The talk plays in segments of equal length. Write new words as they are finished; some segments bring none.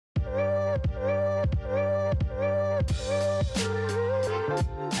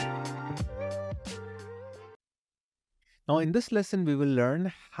Now, in this lesson, we will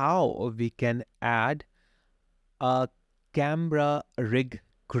learn how we can add a camera rig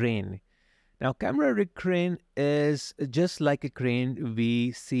crane. Now, camera rig crane is just like a crane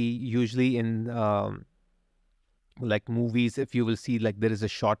we see usually in like movies. If you will see, like there is a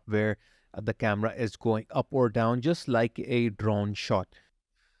shot where the camera is going up or down, just like a drone shot.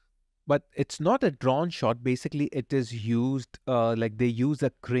 But it's not a drone shot. Basically, it is used like they use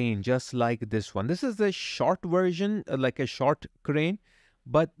a crane just like this one. This is the short version, like a short crane,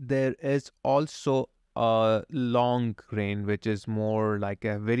 but there is also a long crane, which is more like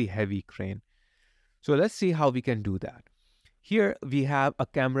a very heavy crane. So let's see how we can do that. Here we have a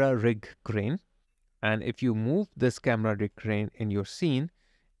camera rig crane. And if you move this camera rig crane in your scene,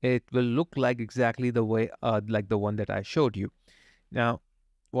 it will look like exactly the way, like the one that I showed you. Now,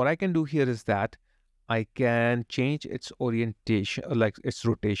 what I can do here is that I can change its orientation, like its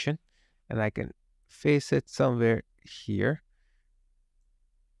rotation, and I can face it somewhere here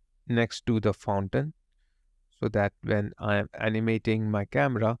next to the fountain so that when I am animating my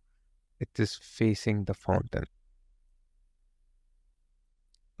camera, it is facing the fountain.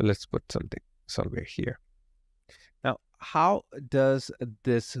 Let's put something somewhere here. Now, how does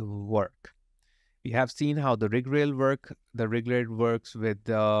this work? We have seen how the rig rail works with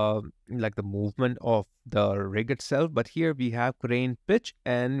like the movement of the rig itself. But here we have crane pitch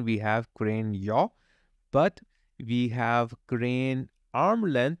and we have crane yaw. But we have crane arm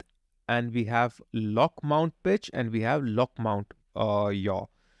length and we have lock mount pitch and we have lock mount yaw.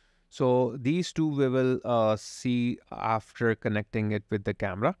 So these two we will see after connecting it with the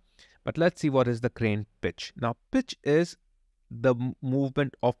camera. But let's see what is the crane pitch. Now, pitch is the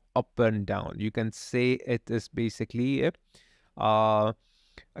movement of up and down. You can say it is basically a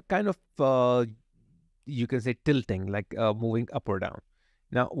kind of, you can say tilting, like moving up or down.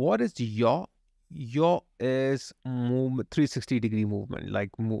 Now, what is yaw? Yaw is 360-degree movement, like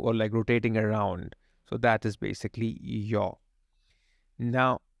or like rotating around. So that is basically yaw.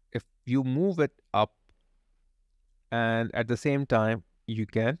 Now, if you move it up and at the same time, you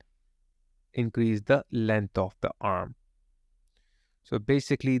can increase the length of the arm. So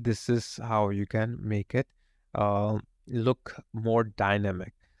basically, this is how you can make it look more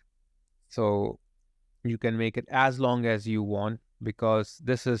dynamic. So you can make it as long as you want because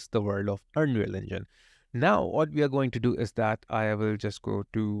this is the world of Unreal Engine. Now, what we are going to do is that I will just go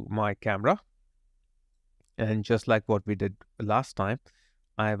to my camera. And just like what we did last time,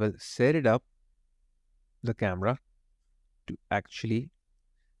 I will set it up, the camera, to actually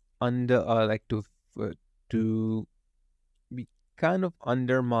to be kind of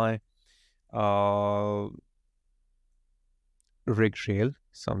under my rig rail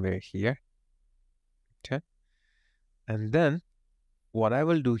somewhere here. Okay. And then what I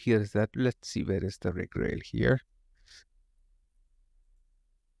will do here is that, let's see, where is the rig rail here?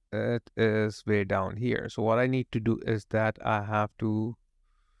 It is way down here. So what I need to do is that I have to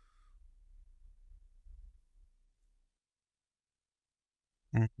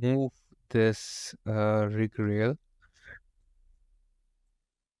move this rig rail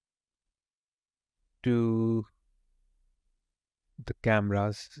to the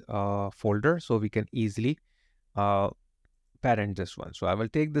camera's folder so we can easily parent this one. So I will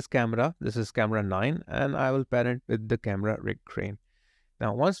take this camera, this is camera 9, and I will parent with the camera rig crane.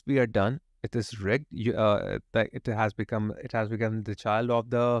 Now, once we are done, it is rigged. It has become the child of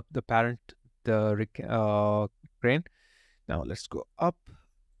the parent, the rig crane. Now let's go up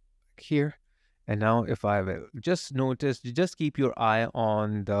here, and now if I will just notice, just keep your eye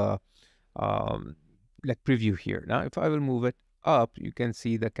on the like preview here. Now, if I will move it up, you can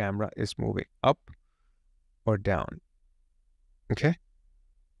see the camera is moving up or down. Okay.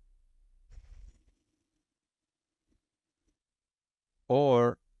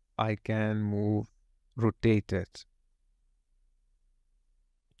 Or I can rotate it.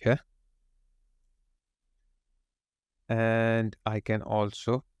 Okay. And I can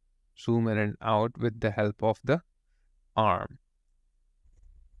also zoom in and out with the help of the arm.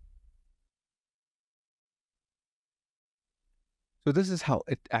 So this is how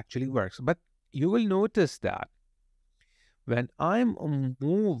it actually works. But you will notice that when I'm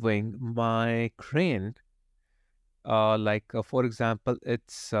moving my crane, for example,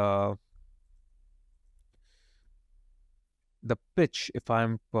 it's the pitch, if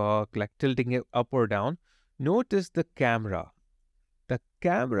I'm like tilting it up or down, notice the camera. The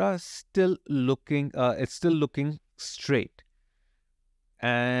camera still looking, it's still looking straight.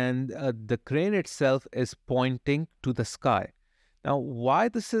 And the crane itself is pointing to the sky. Now, why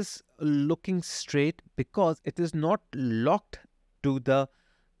this is looking straight? Because it is not locked to the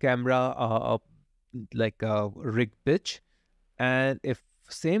camera like a rig pitch. And if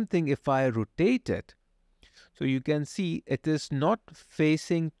same thing, if I rotate it, so you can see it is not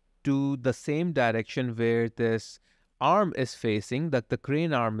facing to the same direction where this arm is facing, that the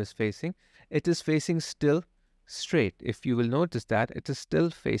crane arm is facing. It is facing still straight. If you will notice that it is still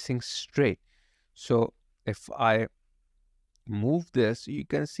facing straight. So if I move this, you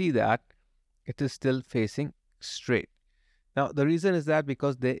can see that it is still facing straight. Now, the reason is that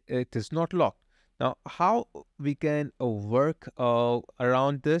because it is not locked. Now, how we can work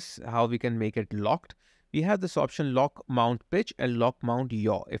around this, how we can make it locked? We have this option lock mount pitch and lock mount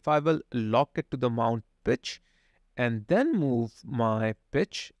yaw. If I will lock it to the mount pitch and then move my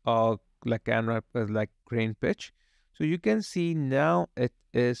pitch, like camera, like crane pitch, so you can see now it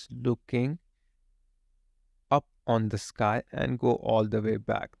is looking up on the sky and go all the way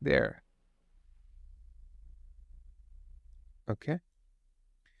back there. Okay.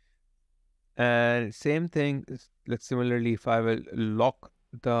 And same thing, let's similarly, if I will lock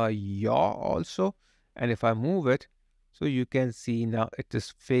the yaw also, and if I move it, so you can see now it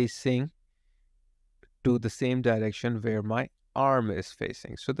is facing to the same direction where my arm is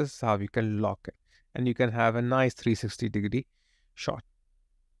facing. So this is how you can lock it. And you can have a nice 360-degree shot.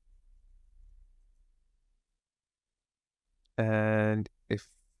 And if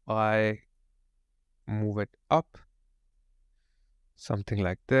I move it up, something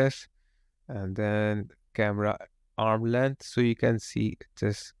like this, and then camera arm length, so you can see it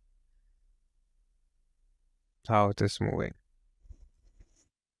is how it is moving.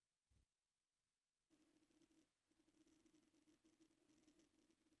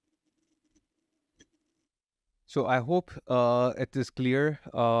 So I hope it is clear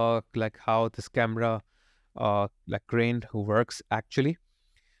like how this camera like crane works actually.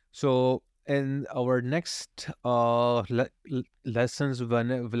 So in our next lessons,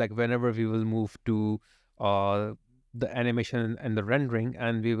 whenever we will move to the animation and the rendering,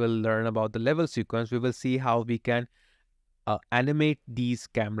 and we will learn about the level sequence, we will see how we can animate these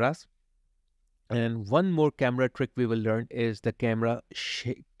cameras. And one more camera trick we will learn is the camera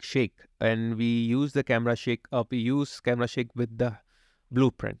shake. And we use the camera shake we use camera shake with the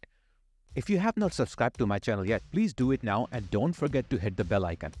blueprint. If you have not subscribed to my channel yet, please do it now and don't forget to hit the bell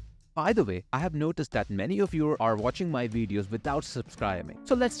icon. By the way, I have noticed that many of you are watching my videos without subscribing.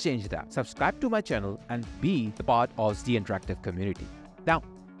 So let's change that. Subscribe to my channel and be the part of the interactive community. Now,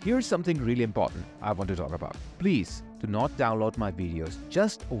 here's something really important I want to talk about. Please do not download my videos.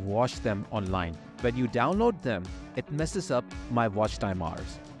 Just watch them online. When you download them, it messes up my watch time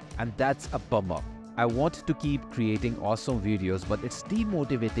hours. And that's a bummer. I want to keep creating awesome videos, but it's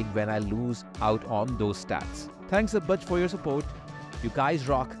demotivating when I lose out on those stats. Thanks a bunch for your support. You guys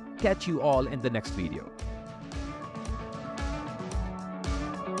rock. Catch you all in the next video.